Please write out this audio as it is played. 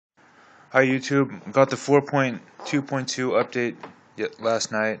Hi YouTube, got the 4.2.2 update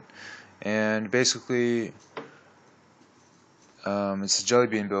last night, and basically it's a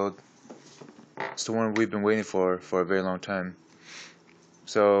jellybean build. It's the one we've been waiting for a very long time.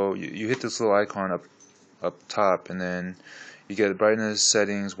 So you hit this little icon up top, and then you get the brightness,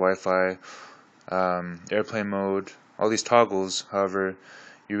 settings, Wi-Fi, airplane mode, all these toggles. However,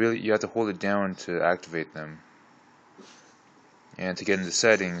 you have to hold it down to activate them, and to get into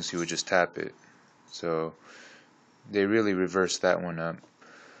settings you would just tap it. So they really reversed that one up.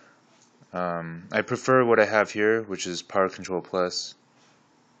 I prefer what I have here, which is Power Control Plus.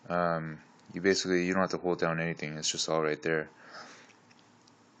 You don't have to hold down anything; it's just all right there.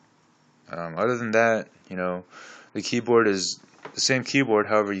 Other than that, the keyboard is the same keyboard.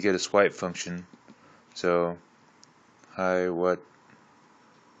 However, you get a swipe function. So, hi, what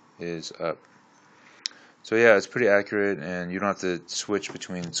is up? So yeah, it's pretty accurate, and you don't have to switch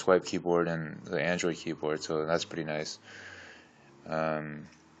between swipe keyboard and the Android keyboard. So that's pretty nice. And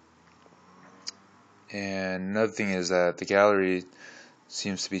another thing is that the gallery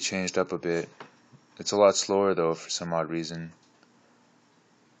seems to be changed up a bit. It's a lot slower though for some odd reason.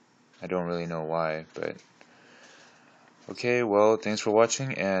 I don't really know why, but okay, well, thanks for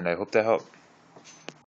watching, and I hope that helped.